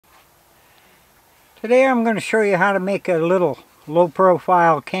Today I'm going to show you how to make a little low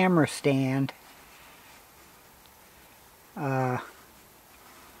profile camera stand. It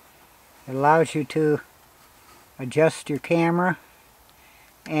allows you to adjust your camera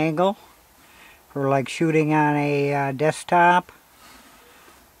angle for like shooting on a desktop.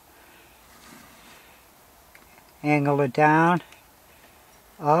 Angle it down,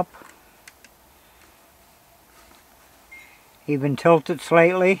 up, even tilt it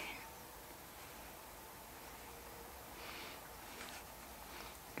slightly.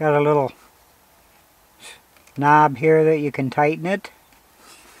 Got a little knob here that you can tighten it,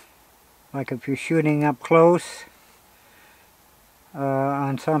 like if you're shooting up close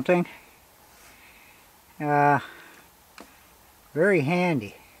on something. Very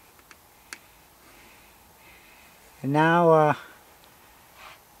handy. And now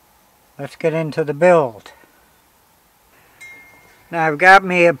let's get into the build. Now I've got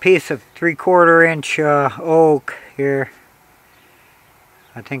me a piece of 3/4 inch oak here.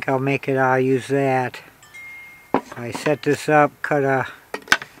 I think I'll use that. I set this up,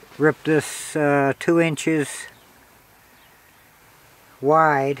 rip this 2 inches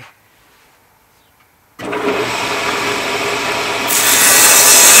wide.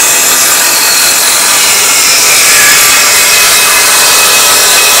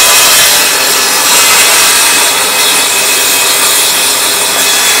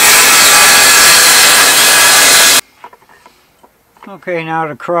 Okay, now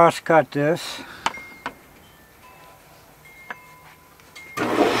to cross cut this.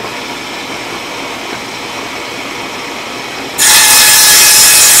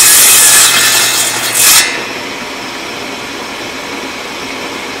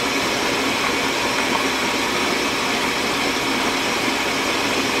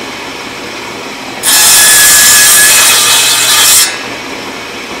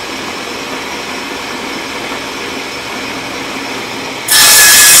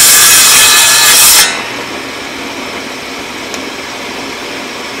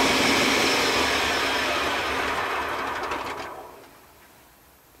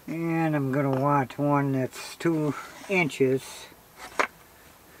 And I'm going to want one that's 2 inches.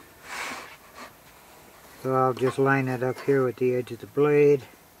 So I'll just line it up here with the edge of the blade.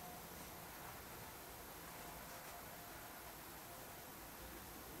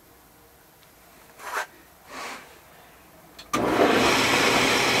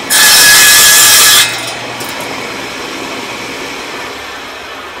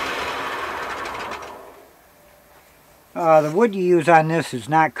 The wood you use on this is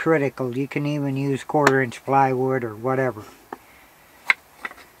not critical. You can even use 1/4 inch plywood or whatever.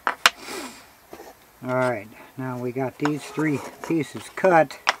 Alright, now we got these 3 pieces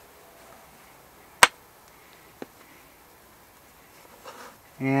cut.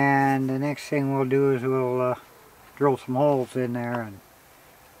 And the next thing we'll do is we'll drill some holes in there and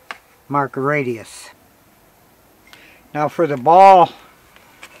mark a radius. Now for the ball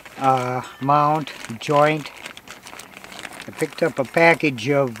mount joint, I picked up a package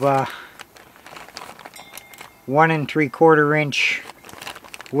of 1 3/4 inch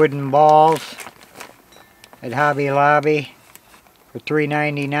wooden balls at Hobby Lobby for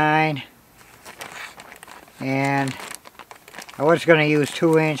 $3.99, and I was going to use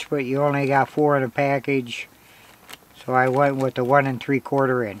 2 inch, but you only got 4 in a package, so I went with the 1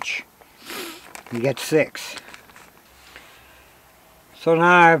 3/4 inch. You get 6. So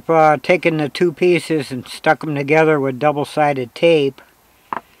now I've taken the 2 pieces and stuck them together with double-sided tape.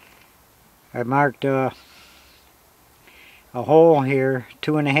 I marked a hole here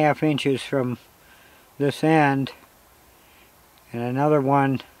 2.5 inches from this end, and another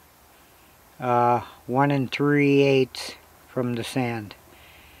one 1 3/8 from this end.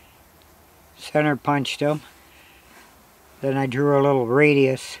 Center punched them. Then I drew a little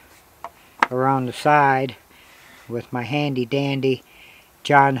radius around the side with my handy dandy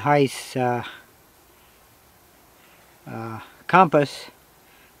John Heiss compass.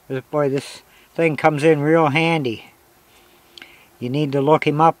 Boy, this thing comes in real handy. You need to look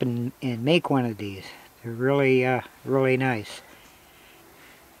him up and make one of these. They're really really nice.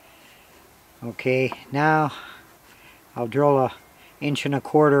 Okay, now I'll drill a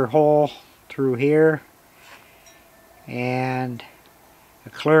 1.25 inch hole through here and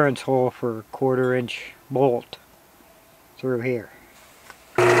a clearance hole for a 1/4 inch bolt through here.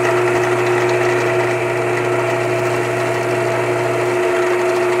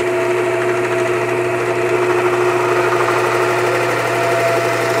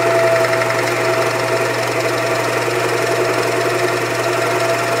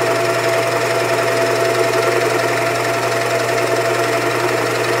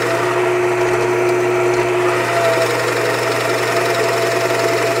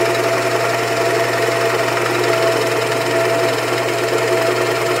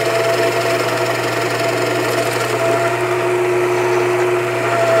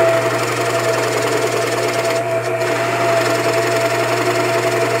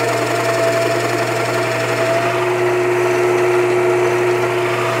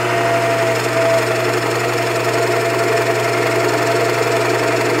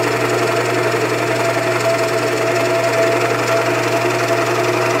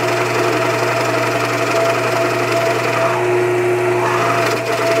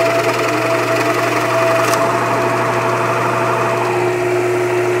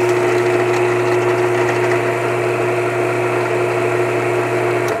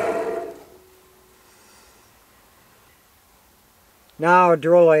 now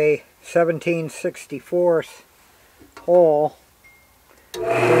drill a 17/64 hole for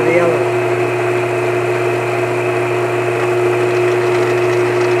the other.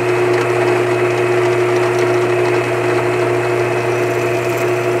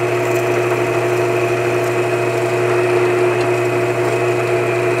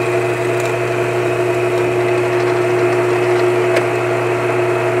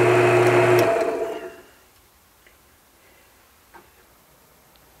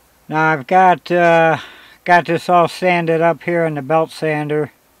 Now I've got this all sanded up here in the belt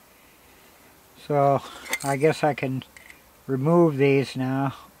sander, so I guess I can remove these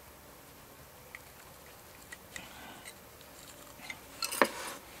now.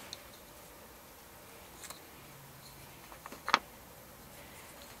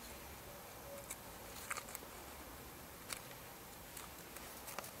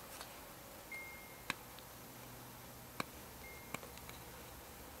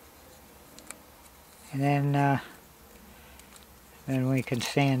 And then we can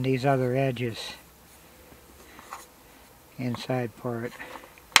sand these other edges, inside part.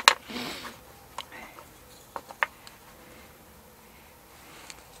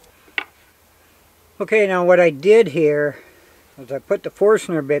 Okay, now what I did here was I put the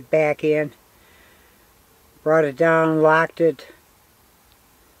Forstner bit back in, brought it down, locked it,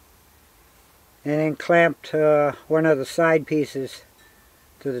 and then clamped one of the side pieces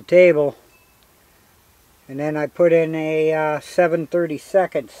to the table. And then I put in a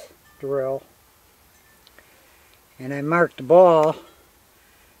 7/32 drill, and I marked the ball.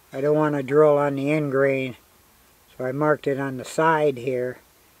 I don't want to drill on the end grain, so I marked it on the side here.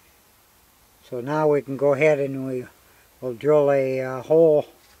 So now we can go ahead and we'll drill a hole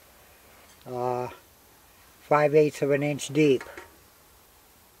 5/8 of an inch deep.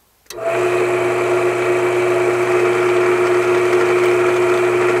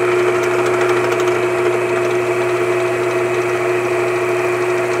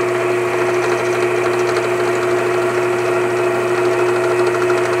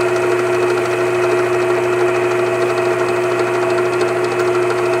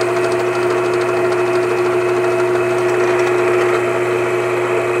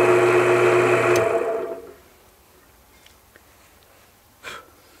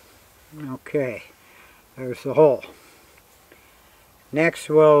 Okay, there's the hole. Next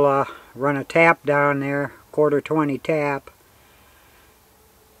we'll run a tap down there, 1/4 tap,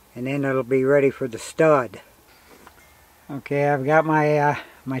 and then it'll be ready for the stud. Okay, I've got my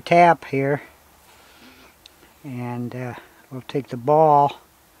my tap here, and we'll take the ball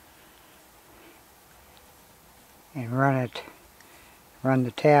and run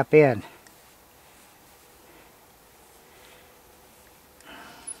the tap in.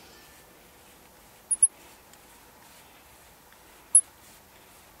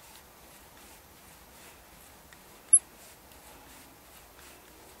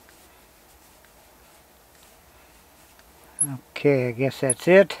 Okay, I guess that's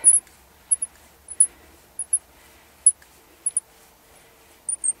it.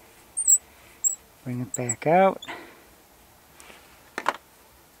 Bring it back out.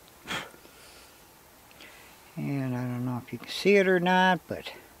 And I don't know if you can see it or not,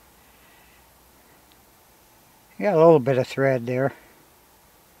 but you got a little bit of thread there.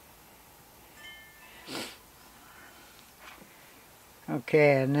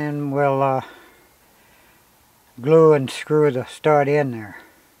 Okay, and then we'll glue and screw the stud in there.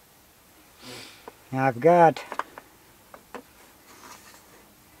 Now I've got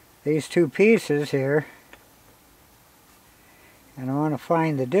these two pieces here, and I want to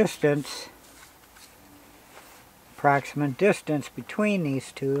find the distance, approximate distance between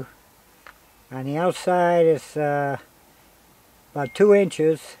these two. On the outside is about 2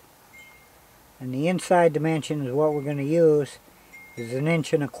 inches, and the inside dimension is what we're going to use is 1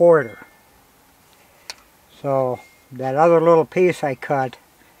 1/4 inches. So that other little piece I cut,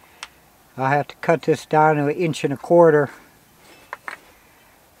 I'll have to cut this down to 1 1/4 inches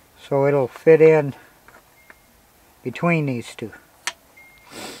so it'll fit in between these two.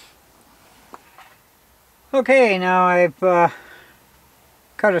 Okay, now I've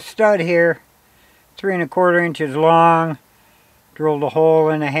cut a stud here 3 1/4 inches long, drilled a hole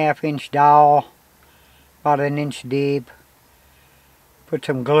in a 1/2 inch dowel, about 1 inch deep, put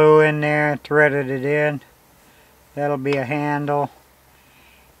some glue in there, threaded it in. That'll be a handle.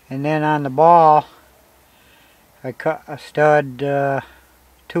 And then on the ball I cut a stud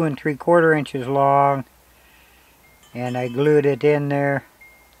 2 3/4 inches long, and I glued it in there.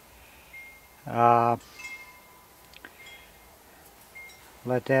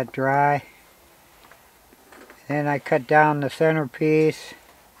 Let that dry. Then I cut down the centerpiece.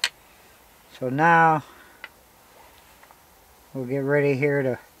 So now we'll get ready here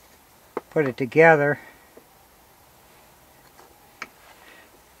to put it together.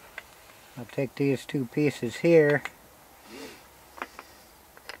 I'll take these two pieces here,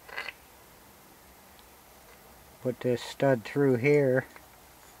 put this stud through here,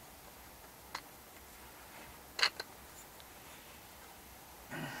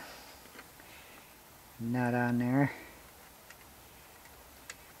 nut on there,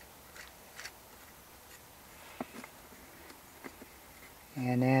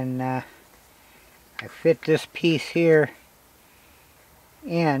 and then I fit this piece here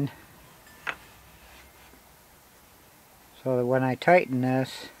in so that when I tighten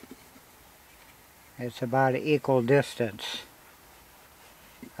this, it's about an equal distance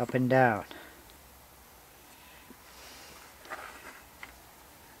up and down.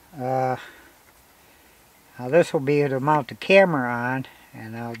 Now this will be to mount the camera on,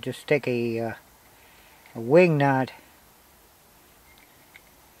 and I'll just take a wing nut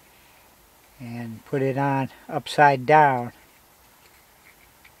and put it on upside down,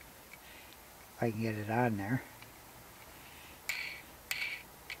 if I can get it on there.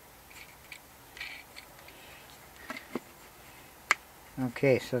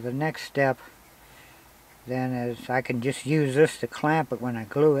 Okay, so the next step then is I can just use this to clamp it when I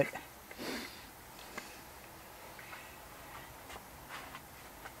glue it.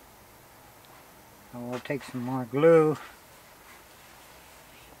 And we'll take some more glue.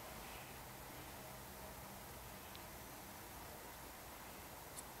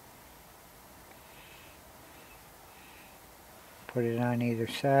 Put it on either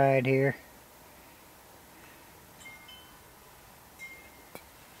side here.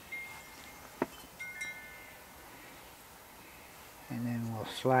 And then we'll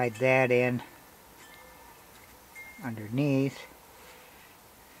slide that in underneath.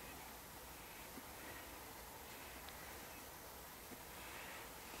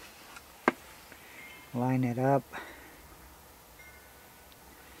 Line it up.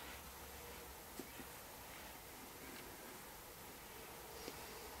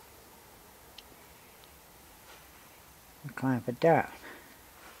 And clamp it down.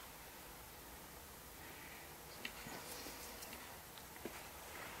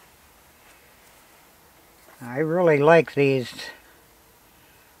 I really like these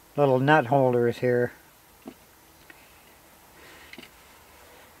little nut holders here.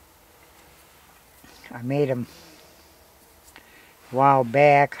 I made them a while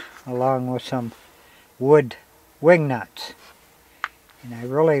back along with some wood wing nuts, and I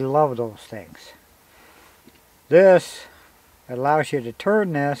really love those things. This allows you to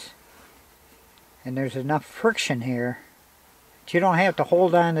turn this, and there's enough friction here that you don't have to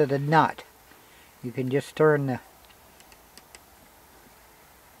hold on to the nut. You can just turn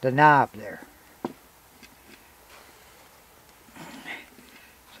the knob there.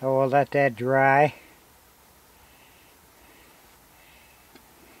 So we'll let that dry.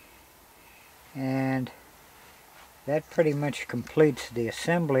 And that pretty much completes the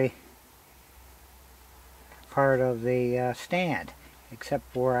assembly part of the stand,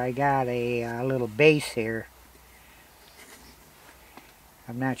 except where I got a little base here.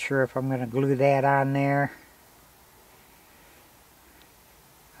 I'm not sure if I'm going to glue that on there.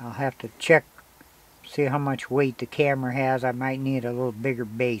 I'll have to check, see how much weight the camera has. I might need a little bigger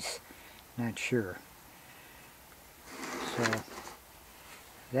base. Not sure. So,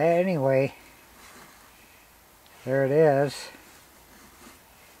 that anyway, there it is.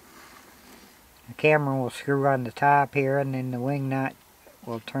 The camera will screw on the top here, and then the wing nut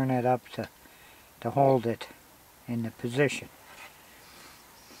will turn it up to hold it in the position.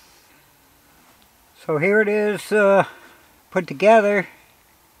 So here it is put together,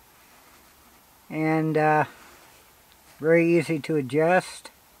 and very easy to adjust.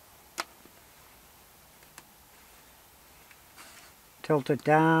 Tilt it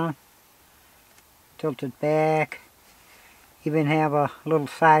down, tilt it back, even have a little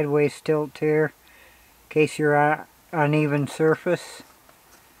sideways tilt here in case you're on uneven surface.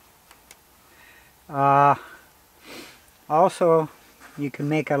 Also, you can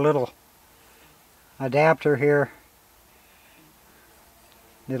make a little adapter here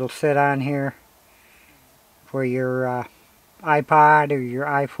that'll sit on here for your iPod or your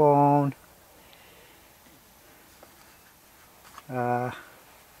iPhone. I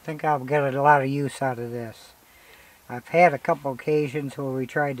think I'll get a lot of use out of this. I've had a couple occasions where we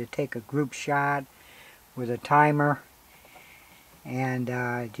tried to take a group shot with a timer, and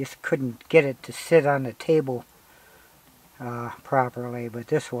just couldn't get it to sit on the table properly, but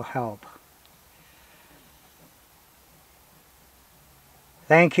this will help.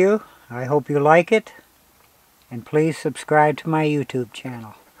 Thank you. I hope you like it. And please subscribe to my YouTube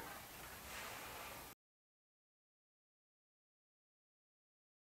channel.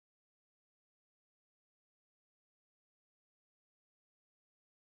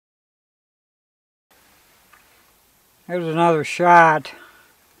 There's another shot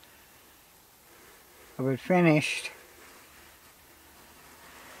of it finished.